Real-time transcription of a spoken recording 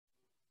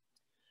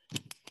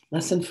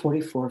Lesson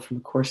 44 from A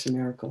Course in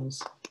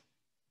Miracles.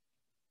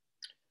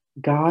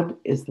 God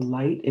is the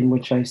light in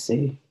which I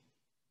see.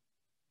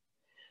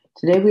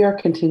 Today we are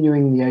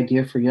continuing the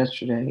idea for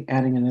yesterday,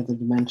 adding another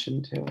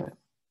dimension to it.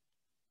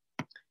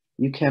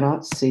 You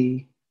cannot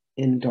see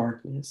in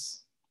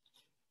darkness,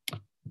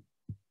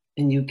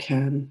 and you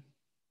can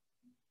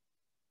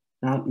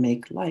not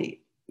make light.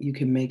 You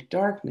can make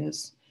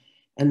darkness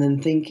and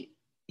then think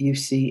you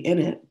see in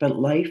it, but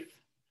light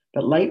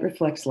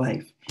reflects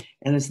life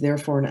and is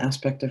therefore an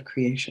aspect of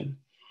creation.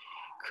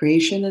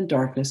 Creation and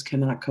darkness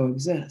cannot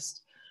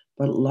coexist,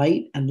 but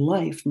light and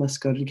life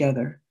must go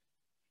together,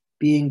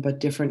 being but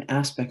different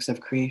aspects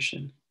of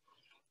creation.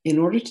 In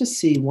order to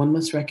see, one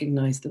must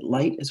recognize that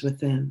light is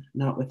within,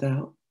 not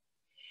without.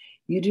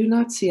 You do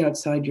not see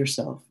outside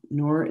yourself,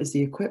 nor is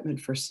the equipment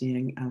for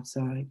seeing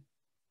outside.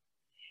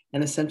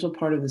 An essential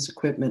part of this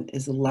equipment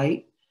is the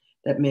light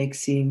that makes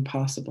seeing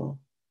possible.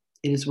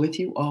 It is with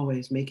you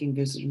always, making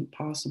vision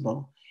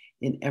possible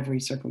in every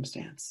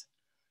circumstance.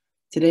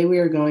 Today we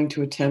are going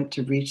to attempt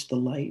to reach the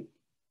light.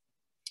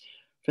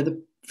 For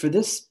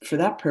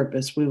that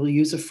purpose, we will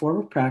use a form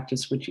of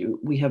practice which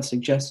we have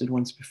suggested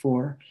once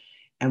before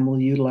and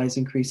will utilize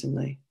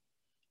increasingly.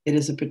 It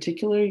is a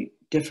particularly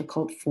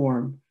difficult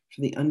form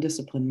for the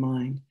undisciplined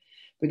mind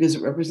because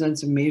it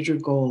represents a major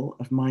goal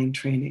of mind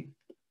training.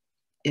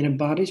 It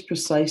embodies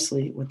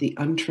precisely what the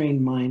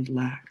untrained mind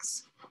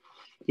lacks.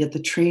 Yet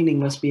the training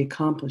must be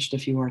accomplished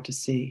if you are to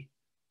see.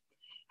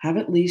 Have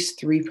at least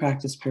 3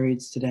 practice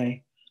periods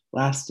today,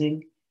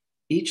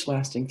 each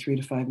lasting 3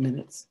 to 5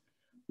 minutes.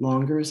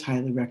 Longer is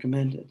highly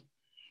recommended,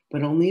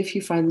 but only if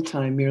you find the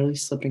time merely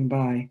slipping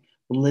by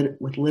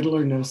with little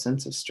or no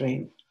sense of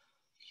strain.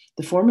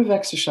 The form of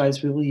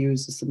exercise we will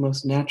use is the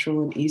most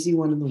natural and easy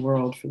one in the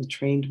world for the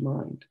trained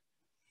mind,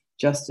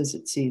 just as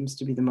it seems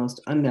to be the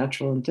most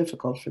unnatural and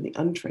difficult for the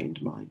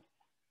untrained mind.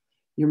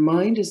 Your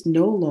mind is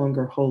no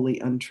longer wholly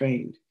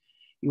untrained.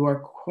 You are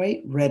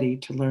quite ready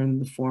to learn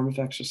the form of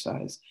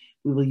exercise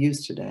we will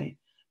use today,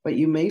 but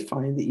you may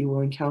find that you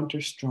will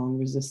encounter strong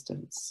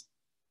resistance.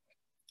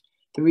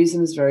 The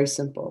reason is very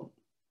simple.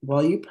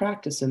 While you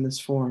practice in this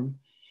form,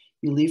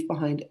 you leave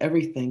behind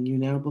everything you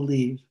now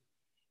believe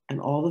and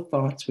all the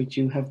thoughts which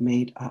you have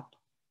made up.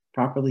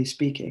 Properly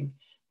speaking,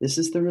 this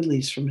is the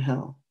release from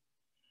hell.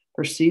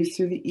 Perceived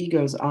through the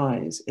ego's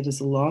eyes, it is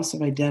a loss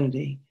of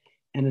identity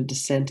and a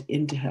descent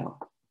into hell.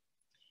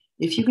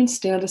 If you can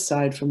stand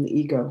aside from the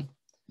ego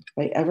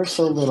by ever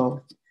so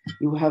little,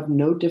 you will have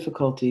no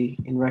difficulty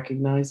in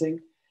recognizing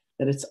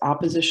that its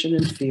opposition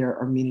and fear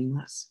are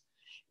meaningless.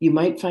 You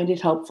might find it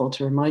helpful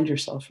to remind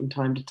yourself from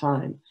time to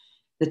time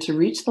that to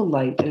reach the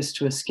light is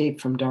to escape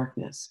from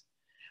darkness.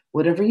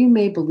 Whatever you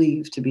may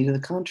believe to be to the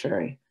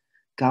contrary,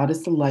 God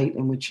is the light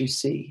in which you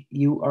see.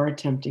 You are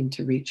attempting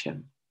to reach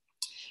him.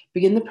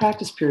 Begin the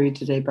practice period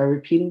today by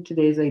repeating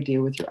today's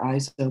idea with your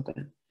eyes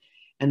open,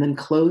 and then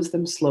close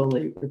them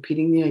slowly,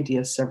 repeating the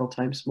idea several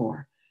times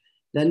more.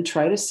 Then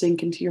try to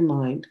sink into your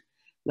mind,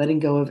 letting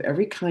go of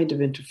every kind of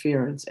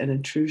interference and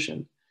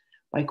intrusion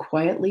by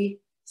quietly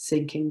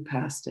sinking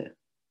past it.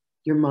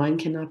 Your mind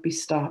cannot be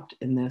stopped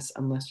in this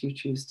unless you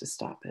choose to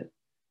stop it.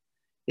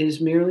 It is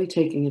merely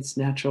taking its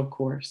natural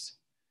course.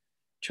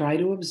 Try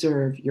to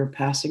observe your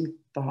passing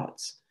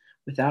thoughts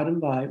without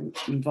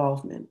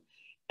involvement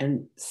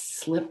and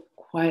slip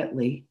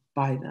quietly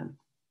by them.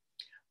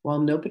 While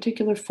no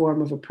particular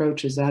form of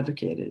approach is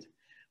advocated,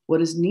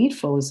 what is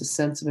needful is a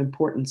sense of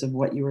importance of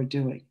what you are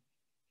doing,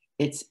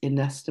 its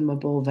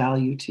inestimable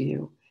value to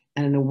you,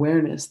 and an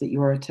awareness that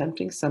you are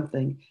attempting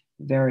something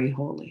very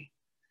holy.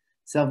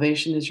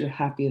 Salvation is your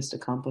happiest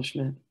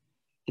accomplishment.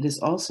 It is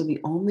also the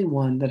only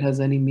one that has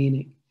any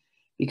meaning,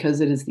 because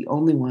it is the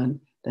only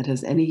one that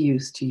has any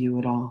use to you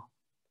at all.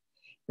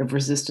 If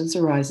resistance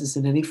arises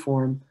in any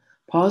form,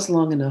 pause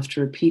long enough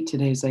to repeat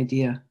today's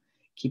idea,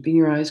 keeping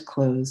your eyes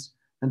closed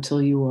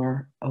until you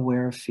are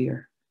aware of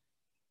fear.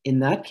 In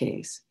that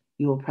case,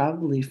 you will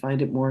probably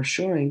find it more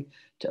assuring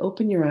to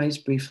open your eyes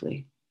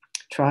briefly.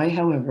 Try,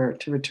 however,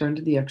 to return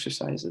to the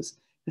exercises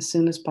as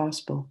soon as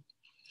possible.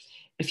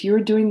 If you are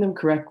doing them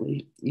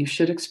correctly, you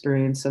should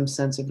experience some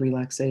sense of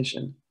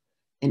relaxation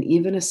and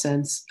even a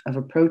sense of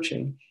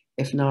approaching,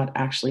 if not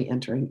actually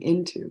entering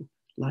into,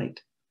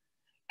 light.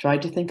 Try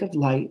to think of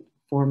light,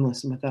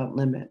 formless and without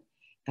limit,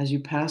 as you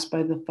pass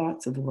by the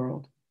thoughts of the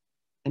world.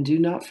 And do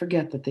not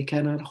forget that they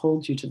cannot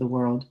hold you to the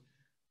world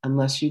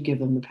unless you give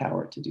them the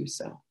power to do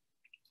so.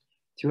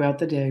 Throughout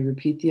the day,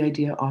 repeat the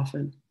idea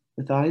often,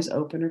 with eyes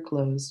open or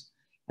closed,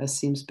 as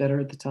seems better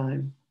at the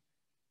time.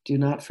 Do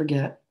not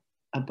forget,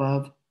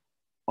 above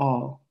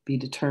all, be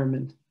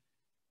determined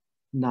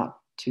not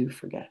to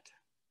forget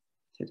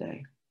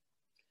today.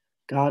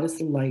 God is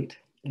the light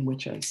in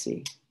which I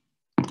see.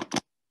 Let's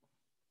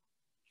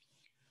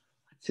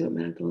see what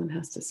Magdalene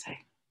has to say.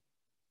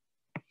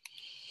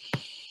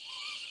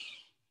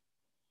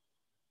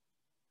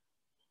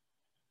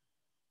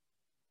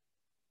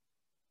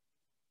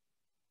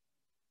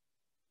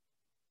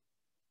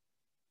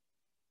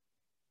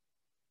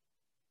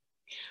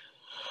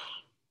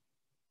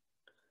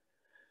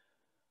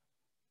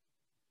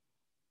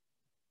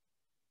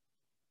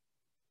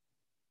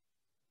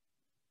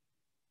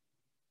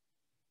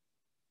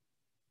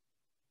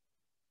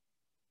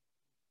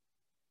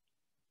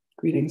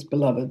 Greetings,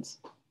 beloveds.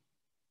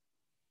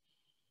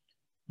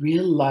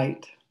 Real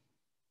light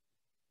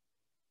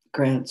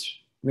grants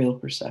real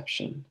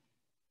perception,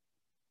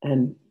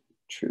 and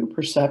true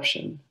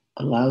perception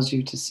allows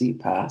you to see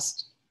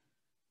past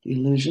the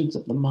illusions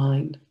of the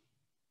mind,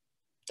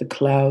 the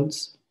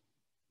clouds,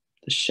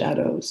 the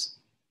shadows,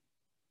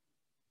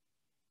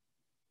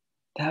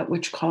 that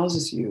which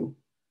causes you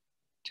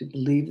to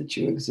believe that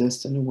you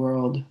exist in a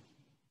world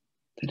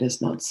that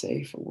is not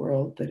safe, a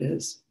world that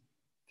is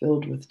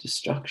filled with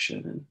destruction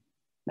and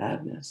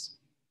madness.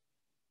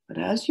 But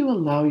as you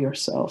allow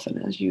yourself,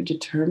 and as you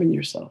determine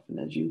yourself,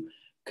 and as you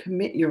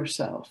commit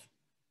yourself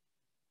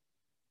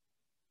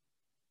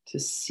to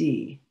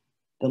see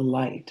the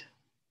light,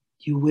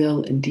 you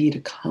will indeed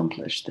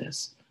accomplish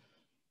this,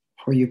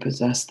 for you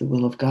possess the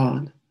will of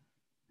God.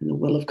 And the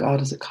will of God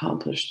is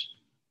accomplished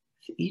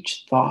with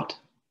each thought,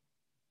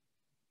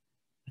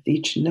 with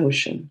each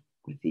notion,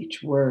 with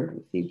each word,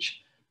 with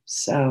each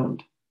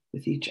sound,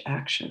 with each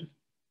action.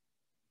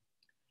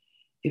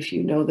 If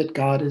you know that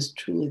God is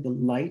truly the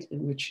light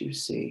in which you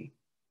see,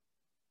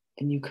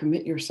 and you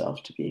commit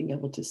yourself to being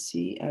able to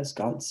see as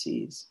God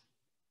sees,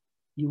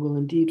 you will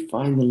indeed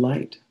find the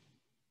light.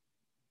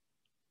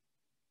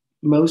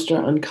 Most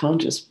are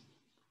unconscious.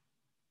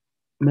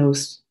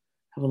 Most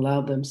have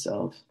allowed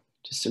themselves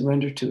to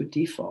surrender to a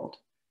default,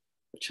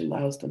 which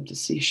allows them to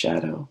see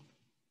shadow,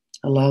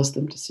 allows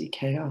them to see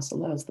chaos,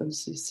 allows them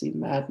to see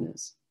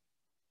madness.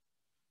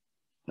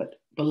 But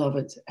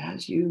beloveds,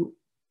 as you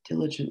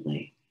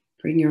diligently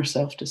bring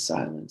yourself to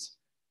silence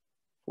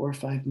 4 or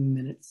 5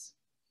 minutes,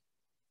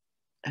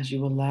 as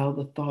you allow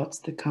the thoughts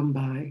that come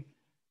by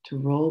to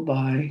roll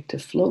by, to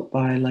float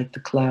by like the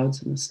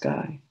clouds in the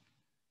sky.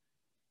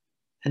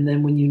 And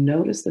then when you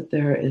notice that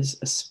there is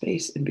a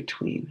space in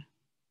between,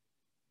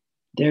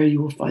 there you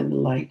will find the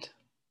light.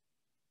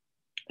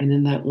 And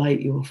in that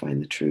light, you will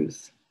find the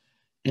truth.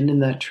 And in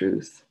that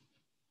truth,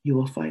 you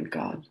will find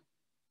God.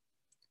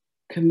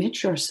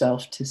 Commit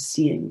yourself to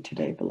seeing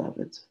today,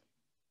 beloveds.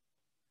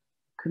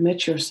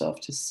 Commit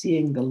yourself to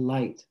seeing the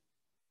light.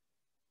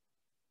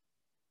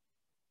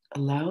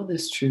 Allow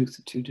this truth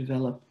to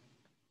develop.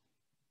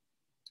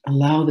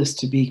 Allow this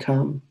to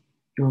become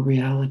your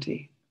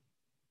reality.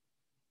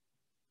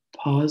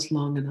 Pause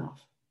long enough.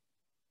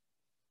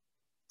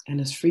 And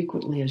as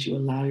frequently as you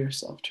allow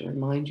yourself to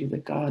remind you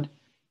that God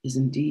is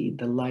indeed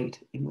the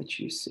light in which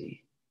you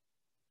see,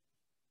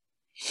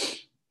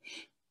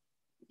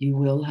 you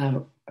will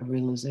have a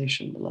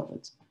realization,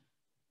 beloveds.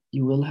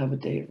 You will have a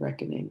day of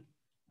reckoning,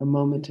 a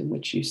moment in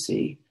which you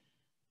see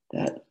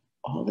that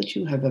all that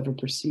you have ever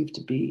perceived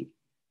to be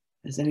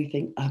as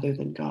anything other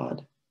than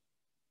God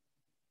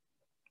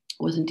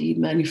was indeed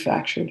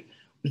manufactured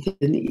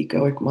within the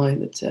egoic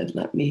mind that said,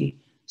 let me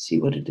see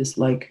what it is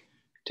like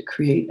to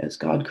create as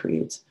God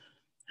creates.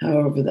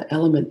 However, the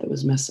element that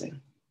was missing,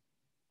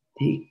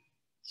 the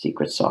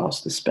secret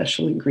sauce, the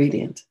special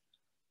ingredient,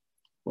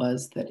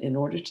 was that in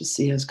order to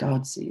see as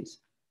God sees,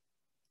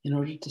 in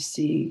order to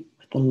see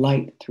with the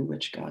light through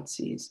which God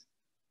sees,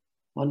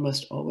 one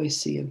must always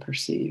see and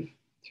perceive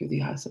through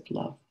the eyes of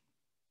love.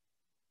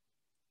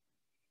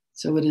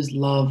 So it is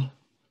love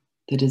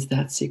that is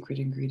that secret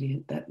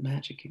ingredient, that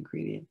magic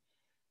ingredient,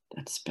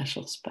 that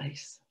special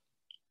spice.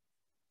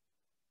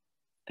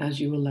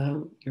 As you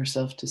allow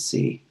yourself to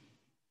see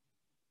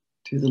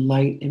through the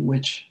light in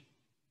which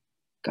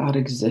God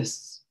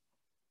exists,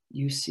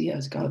 you see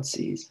as God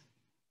sees.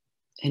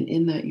 And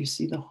in that you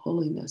see the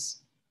holiness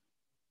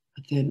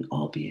within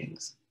all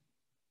beings.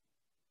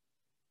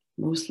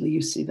 Mostly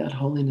you see that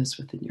holiness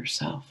within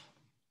yourself.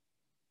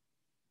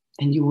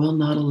 And you will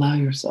not allow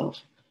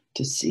yourself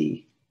to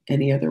see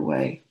any other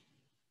way.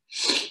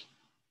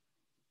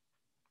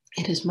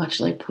 It is much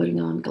like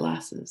putting on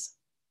glasses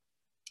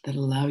that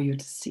allow you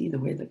to see the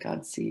way that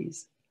God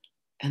sees.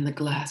 And the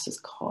glasses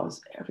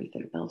cause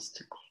everything else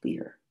to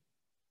clear.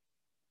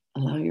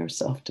 Allow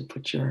yourself to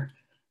put your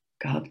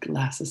God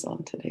glasses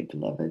on today,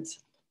 beloveds.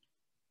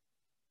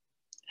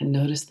 And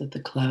notice that the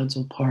clouds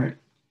will part,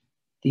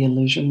 the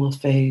illusion will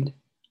fade,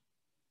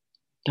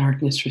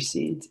 darkness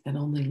recedes, and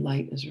only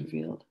light is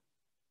revealed.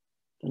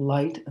 The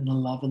light and the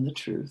love and the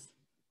truth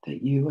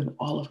that you and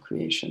all of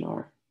creation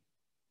are.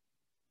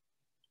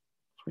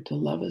 For to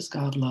love as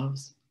God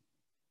loves,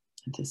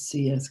 and to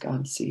see as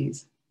God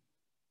sees,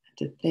 and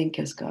to think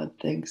as God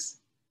thinks,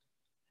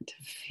 and to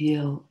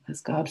feel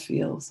as God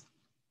feels,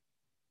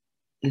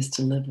 is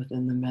to live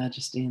within the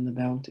majesty and the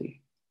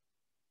bounty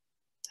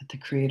that the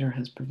Creator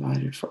has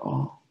provided for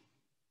all.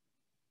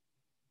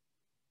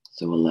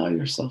 So allow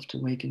yourself to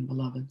waken,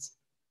 beloveds,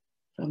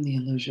 from the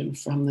illusion,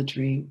 from the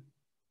dream,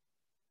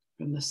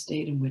 from the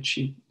state in which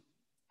you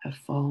have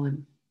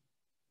fallen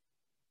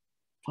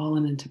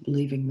into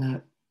believing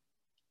that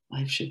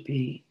life should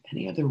be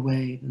any other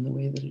way than the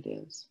way that it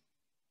is.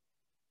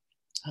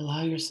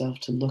 Allow yourself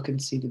to look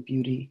and see the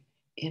beauty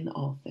in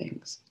all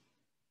things.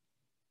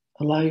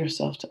 Allow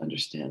yourself to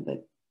understand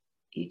that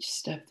each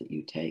step that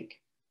you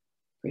take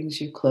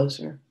brings you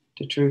closer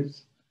to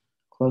truth,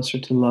 closer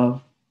to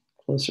love,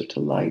 closer to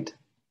light,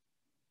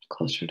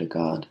 closer to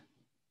God.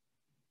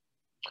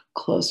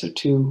 closer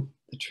to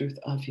the truth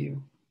of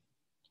you,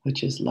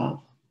 which is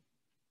love.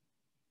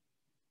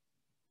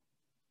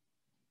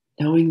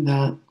 Knowing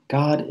that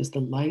God is the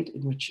light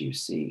in which you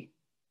see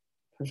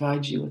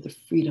provides you with a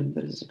freedom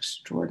that is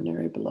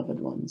extraordinary, beloved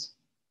ones.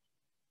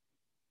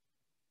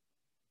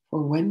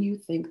 For when you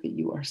think that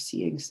you are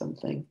seeing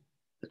something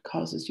that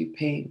causes you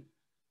pain,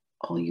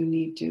 all you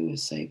need to do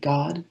is say,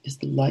 God is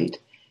the light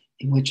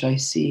in which I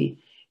see,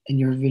 and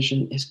your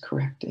vision is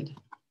corrected.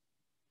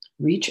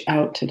 Reach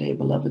out today,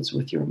 beloveds,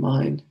 with your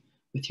mind,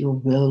 with your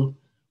will,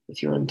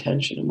 with your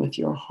intention, and with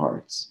your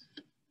hearts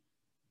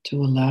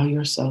to allow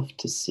yourself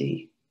to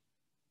see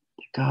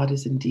that God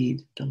is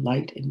indeed the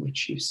light in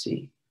which you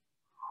see.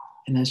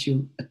 And as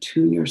you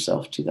attune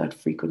yourself to that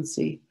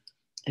frequency,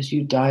 as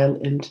you dial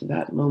into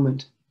that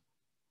moment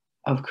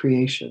of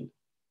creation,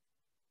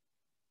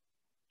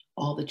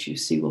 all that you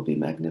see will be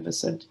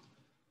magnificent.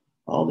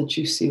 All that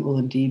you see will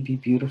indeed be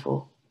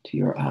beautiful to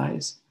your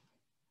eyes,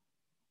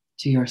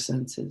 to your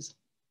senses.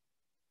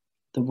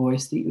 The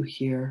voice that you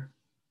hear,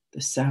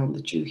 the sound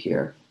that you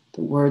hear,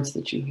 the words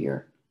that you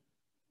hear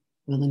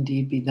will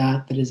indeed be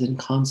that is in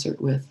concert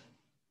with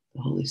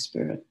the Holy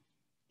Spirit,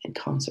 in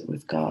concert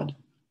with God.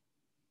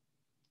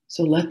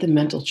 So let the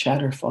mental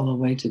chatter fall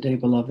away today,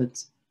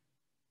 beloveds.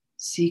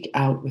 Seek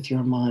out with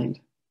your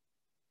mind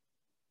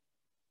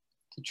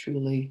to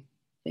truly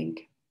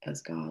think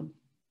as God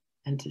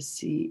and to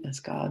see as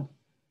God.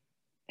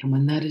 And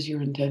when that is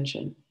your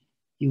intention,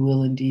 you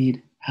will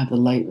indeed have the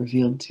light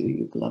revealed to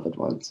you, beloved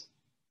ones.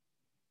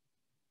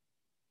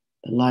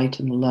 The light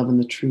and the love and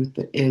the truth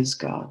that is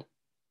God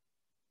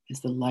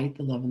is the light,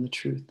 the love, and the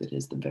truth that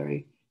is the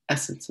very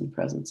essence and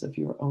presence of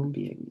your own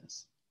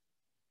beingness.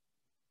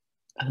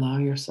 Allow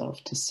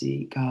yourself to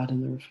see God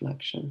in the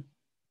reflection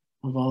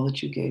of all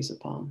that you gaze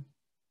upon.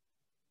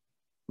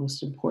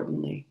 Most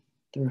importantly,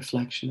 the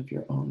reflection of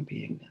your own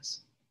beingness.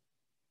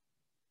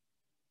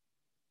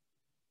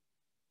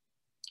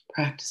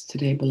 Practice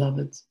today,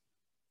 beloveds.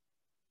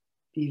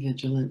 Be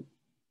vigilant.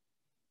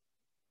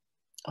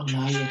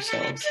 Allow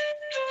yourselves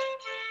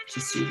to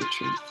see the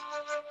truth.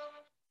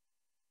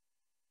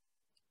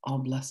 All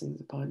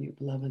blessings upon you,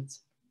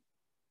 beloveds,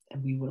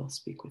 and we will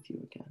speak with you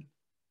again.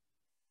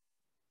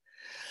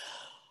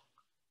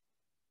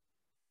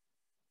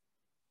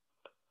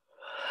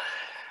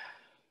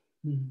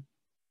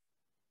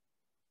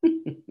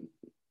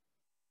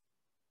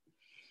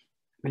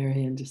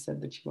 Marianne just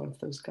said that she wants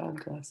those God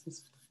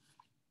glasses.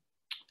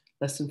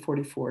 Lesson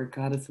 44,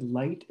 God is the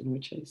light in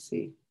which I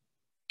see.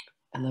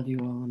 I love you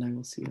all, and I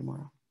will see you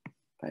tomorrow.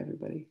 Bye,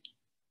 everybody.